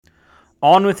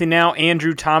On with you now,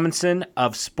 Andrew Tomlinson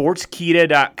of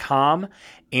SportsKeeda.com.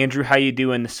 Andrew, how you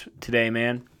doing today,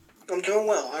 man? I'm doing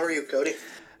well. How are you, Cody?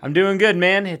 I'm doing good,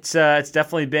 man. It's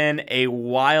definitely been a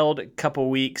wild couple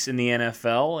weeks in the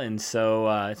NFL, and so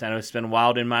I know it's been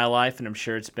wild in my life, and I'm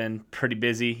sure it's been pretty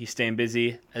busy. You staying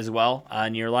busy as well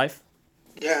in your life?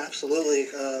 Yeah, absolutely.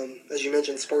 As you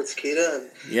mentioned, Sportskeeda,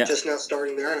 and Yeah. just now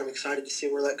starting there, and I'm excited to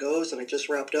see where that goes. And I just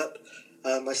wrapped up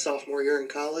my sophomore year in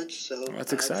college, so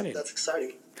That's exciting. That's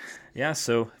exciting. Yeah,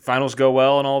 so finals go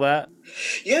well and all that?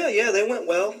 Yeah, they went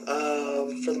well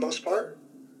for the most part.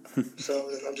 So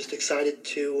I'm just excited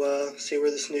to see where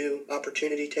this new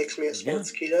opportunity takes me at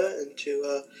Sportskeeda and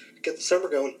to get the summer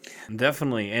going.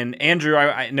 Definitely. And Andrew,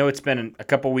 I know it's been a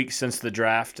couple weeks since the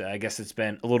draft. I guess it's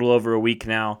been a little over a week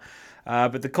now.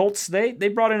 But the Colts, they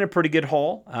brought in a pretty good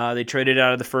haul. They traded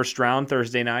out of the first round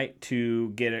Thursday night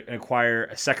to acquire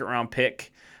a second-round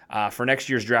pick for next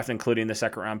year's draft, including the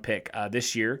second-round pick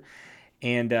this year.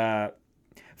 And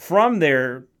from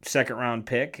their second-round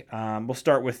pick, we'll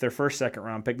start with their first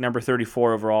second-round pick, number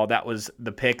 34 overall. That was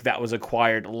the pick that was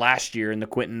acquired last year in the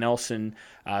Quentin Nelson,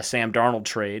 Sam Darnold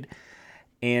trade.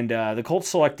 And the Colts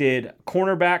selected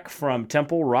cornerback from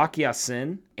Temple, Rock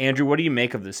Ya-Sin. Andrew, what do you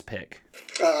make of this pick?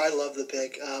 I love the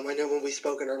pick. I know when we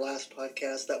spoke in our last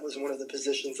podcast, that was one of the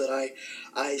positions that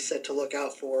I said to look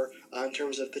out for in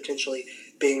terms of potentially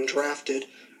being drafted.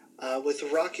 With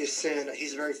Rock Ya-Sin,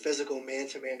 he's a very physical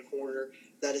man-to-man corner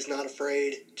that is not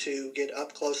afraid to get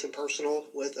up close and personal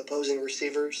with opposing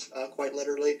receivers, quite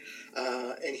literally.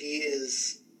 And he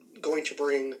is going to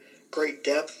bring great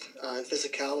depth and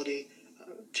physicality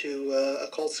to a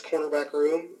Colts cornerback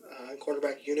room,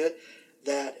 cornerback unit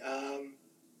that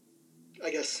I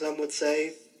guess some would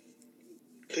say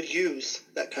could use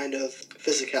that kind of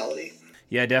physicality.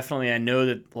 Yeah, definitely. I know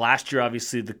that last year,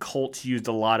 obviously, the Colts used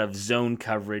a lot of zone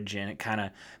coverage, and it kind of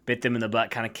bit them in the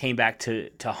butt, kind of came back to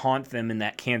haunt them in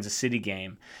that Kansas City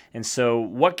game. And so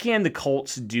what can the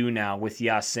Colts do now with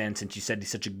Ya-Sin, since you said he's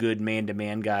such a good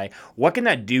man-to-man guy? What can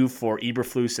that do for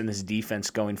Eberflus and this defense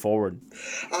going forward?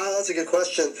 That's a good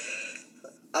question.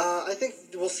 I think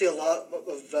we'll see a lot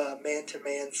of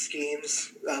man-to-man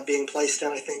schemes being placed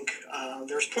in. I think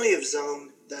there's plenty of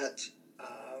zone that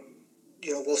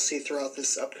we'll see throughout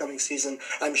this upcoming season.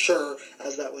 I'm sure,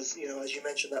 as that was, as you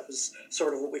mentioned, that was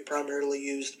sort of what we primarily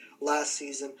used last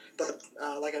season. But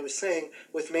like I was saying,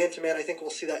 with man-to-man, I think we'll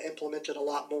see that implemented a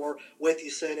lot more with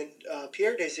Ya-Sin and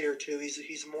Pierre Desir too.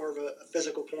 He's more of a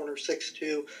physical corner,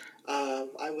 6'2".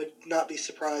 I would not be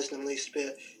surprised in the least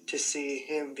bit to see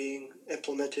him being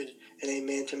implemented in a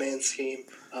man-to-man scheme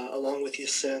along with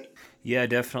Ya-Sin. Yeah,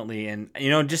 definitely. And,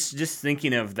 just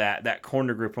thinking of that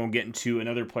corner group, and we'll get into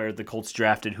another player the Colts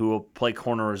drafted who will play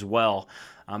corner as well.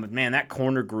 But, man, that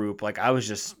corner group,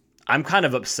 I'm kind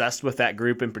of obsessed with that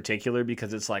group in particular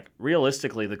because it's like,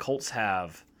 realistically, the Colts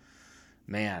have,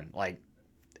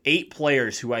 8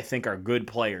 players who I think are good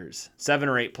players, 7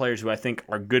 or 8 players who I think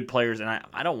are good players, and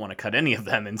I don't want to cut any of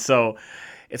them. And so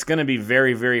it's going to be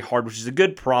very, very hard, which is a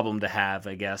good problem to have,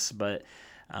 I guess. But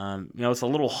it's a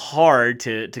little hard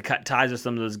to cut ties with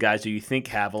some of those guys who you think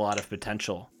have a lot of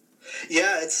potential.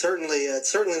 Yeah, it's certainly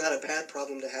not a bad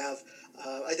problem to have.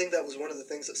 I think that was one of the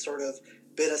things that sort of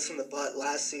bit us in the butt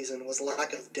last season was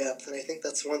lack of depth, and I think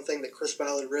that's one thing that Chris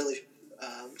Ballard really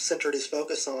centered his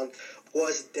focus on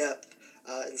was depth.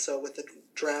 And so with the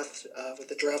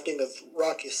drafting of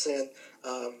Rock Ya-Sin,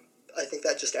 I think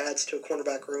that just adds to a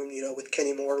cornerback room, with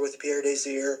Kenny Moore, with Pierre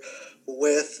Desir,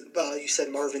 with, you said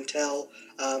Marvin Tell,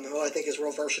 who I think is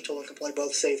real versatile and can play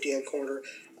both safety and corner.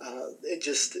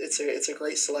 It's a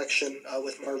great selection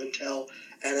with Marvin Tell,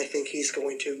 and I think he's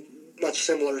going to, much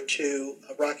similar to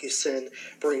Rock Ya-Sin,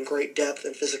 bring great depth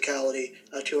and physicality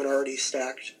to an already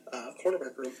stacked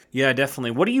cornerback room. Yeah,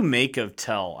 definitely. What do you make of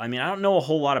Tell? I mean, I don't know a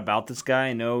whole lot about this guy.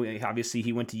 I know, obviously,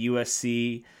 he went to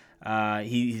USC.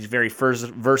 He's very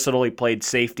versatile. He played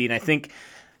safety, and I think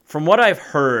from what I've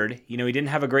heard, he didn't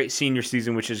have a great senior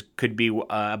season, which could be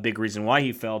a big reason why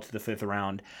he fell to the 5th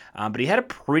round. But he had a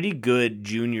pretty good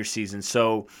junior season.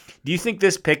 So do you think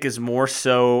this pick is more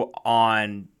so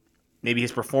on maybe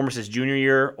his performance his junior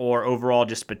year or overall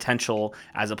just potential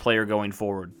as a player going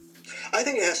forward? I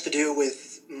think it has to do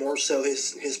with more so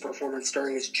his performance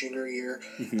during his junior year.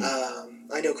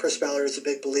 Mm-hmm. I know Chris Ballard is a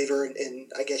big believer in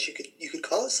I guess you could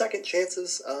call it second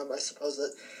chances. I suppose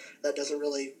that doesn't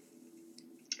really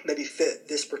maybe fit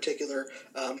this particular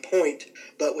point.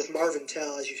 But with Marvin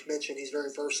Tell, as you mentioned, he's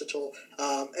very versatile.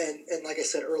 And like I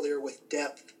said earlier, with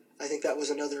depth, I think that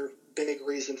was another big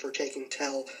reason for taking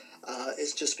Tell.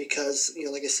 Is just because,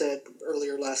 like I said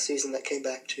earlier last season, that came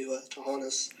back to haunt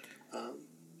us.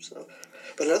 So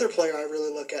But another player I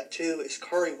really look at too is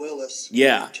Kari Willis.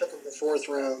 Yeah. We took him in the 4th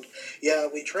round. Yeah,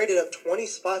 we traded up 20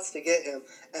 spots to get him,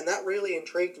 and that really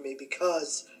intrigued me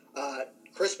because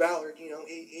Chris Ballard,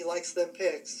 he likes them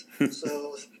picks.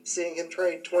 So seeing him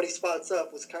trade 20 spots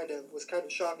up was kind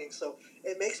of shocking. So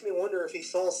it makes me wonder if he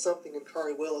saw something in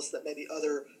Kari Willis that maybe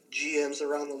other GMs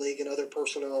around the league and other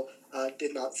personnel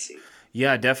did not see.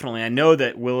 Yeah, definitely. I know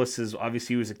that Willis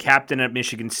he was a captain at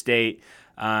Michigan State.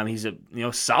 He's a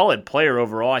solid player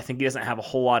overall. I think he doesn't have a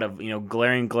whole lot of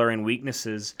glaring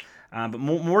weaknesses. But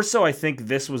more so, I think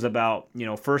this was about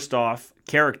first off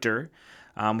character,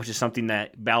 which is something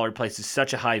that Ballard places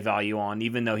such a high value on,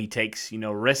 even though he takes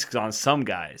risks on some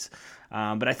guys.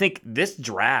 But I think this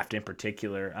draft in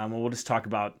particular, we'll just talk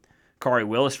about Kari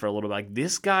Willis for a little bit. Like,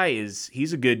 this guy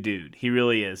he's a good dude. He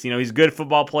really is. He's a good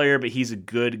football player, but he's a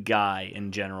good guy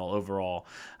in general overall.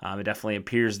 It definitely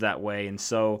appears that way. And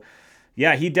so,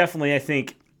 yeah, he definitely, I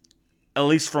think, at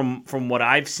least from what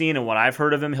I've seen and what I've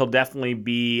heard of him, he'll definitely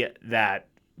be that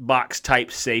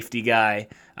box-type safety guy,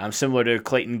 similar to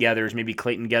Clayton Geathers. Maybe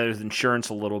Clayton Geathers' insurance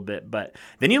a little bit. But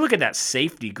then you look at that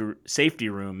safety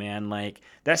room, man. Like,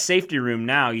 that safety room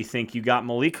now, you think you got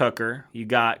Malik Hooker, you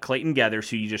got Clayton Geathers,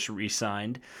 who you just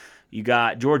re-signed. You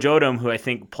got George Odom, who I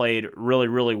think played really,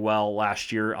 really well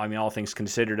last year. I mean, all things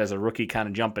considered, as a rookie kind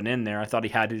of jumping in there. I thought he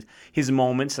had his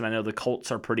moments, and I know the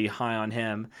Colts are pretty high on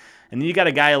him. And then you got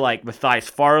a guy like Matthias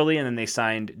Farley, and then they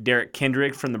signed Derek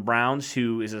Kendrick from the Browns,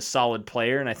 who is a solid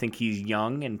player, and I think he's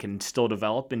young and can still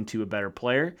develop into a better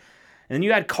player. And then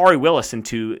you add Kari Willis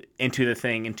into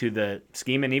the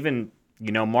scheme, and even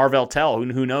Marvell Tell,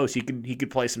 who knows, he could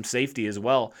play some safety as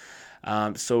well.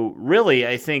 So really,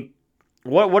 I think.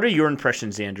 What are your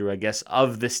impressions, Andrew, I guess,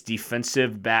 of this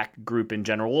defensive back group in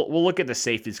general? We'll look at the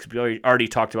safeties because we already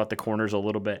talked about the corners a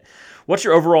little bit. What's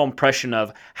your overall impression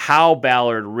of how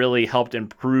Ballard really helped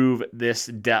improve this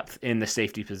depth in the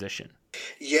safety position?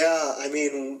 Yeah, I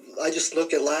mean, I just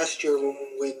look at last year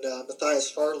when Matthias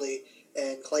Farley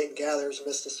and Clayton Geathers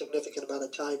missed a significant amount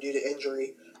of time due to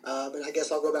injury. And I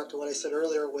guess I'll go back to what I said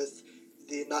earlier with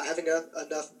the not having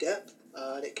enough depth,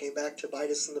 and it came back to bite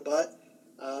us in the butt.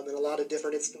 In a lot of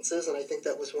different instances, and I think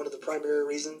that was one of the primary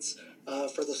reasons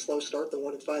for the slow start, the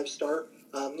 1-5 start.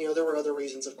 There were other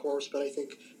reasons, of course, but I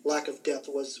think lack of depth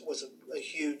was a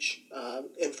huge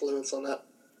influence on that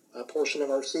portion of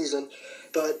our season.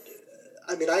 But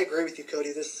I mean, I agree with you,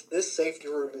 Cody. This safety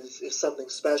room is something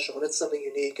special, and it's something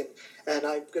unique. And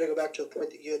I'm going to go back to a point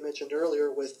that you had mentioned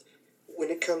earlier with when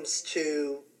it comes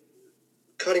to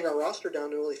cutting our roster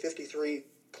down to only 53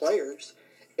 players.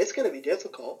 It's going to be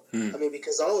difficult. I mean,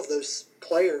 because all of those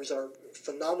players are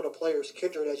phenomenal players.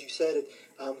 Kindred, as you said,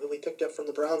 who we picked up from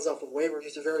the Browns off of waivers,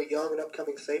 he's a very young and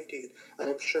upcoming safety. And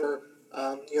I'm sure,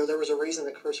 there was a reason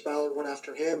that Chris Ballard went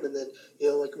after him. And then,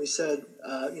 like we said,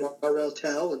 Marvell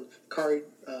Tell and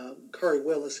Kari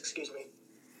Willis,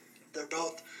 they're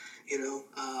both,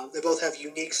 they both have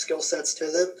unique skill sets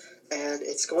to them. And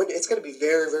it's going to be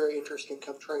very, very interesting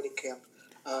come training camp.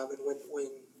 And when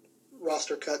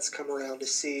roster cuts come around to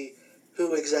see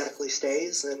who exactly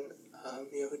stays and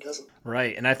who doesn't.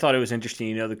 Right, and I thought it was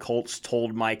interesting. The Colts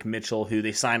told Mike Mitchell, who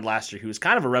they signed last year, who was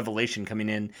kind of a revelation coming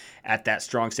in at that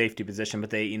strong safety position,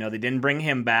 but they didn't bring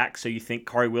him back. So you think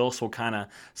Kari Willis will kind of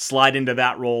slide into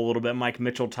that role a little bit, Mike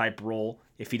Mitchell type role,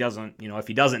 if he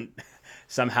doesn't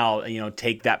somehow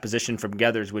take that position from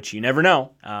Geathers, which you never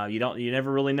know. You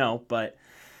never really know, but.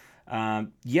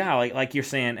 Like you're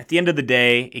saying, at the end of the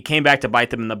day, it came back to bite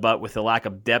them in the butt with the lack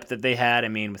of depth that they had. I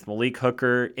mean, with Malik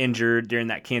Hooker injured during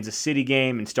that Kansas City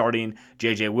game and starting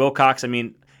J.J. Wilcox. I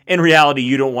mean, in reality,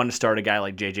 you don't want to start a guy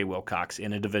like J.J. Wilcox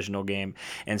in a divisional game.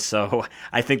 And so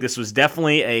I think this was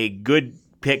definitely a good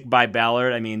pick by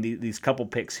Ballard. I mean, these couple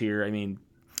picks here, I mean,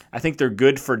 I think they're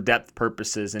good for depth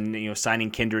purposes and, signing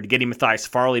Kindred, getting Matthias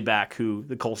Farley back, who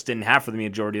the Colts didn't have for the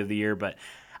majority of the year, but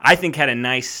I think had a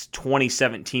nice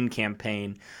 2017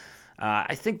 campaign.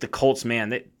 I think the Colts,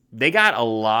 man, they got a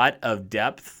lot of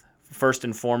depth first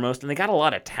and foremost, and they got a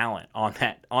lot of talent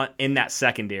in that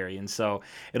secondary. And so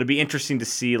it'll be interesting to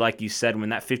see, like you said, when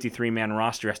that 53-man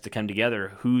roster has to come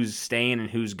together, who's staying and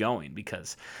who's going.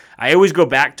 Because I always go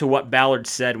back to what Ballard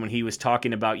said when he was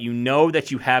talking about,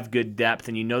 that you have good depth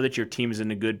and that your team is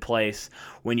in a good place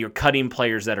when you're cutting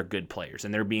players that are good players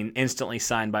and they're being instantly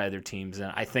signed by other teams.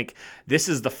 And I think this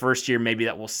is the first year maybe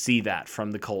that we'll see that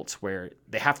from the Colts, where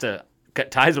they have to cut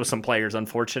ties with some players.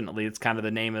 Unfortunately, it's kind of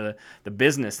the name of the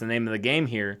business, the name of the game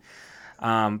here.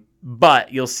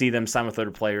 But you'll see them sign with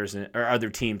other players or other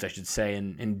teams, I should say,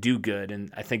 and do good. And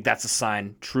I think that's a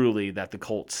sign truly that the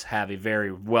Colts have a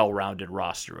very well-rounded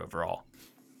roster overall.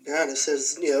 Yeah, and it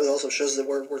says, it also shows that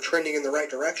we're trending in the right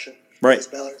direction. Right. as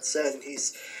Ballard said, and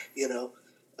he's,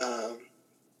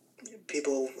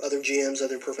 people, other GMs,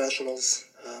 other professionals,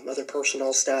 other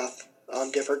personnel staff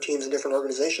on different teams and different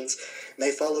organizations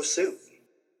may follow suit.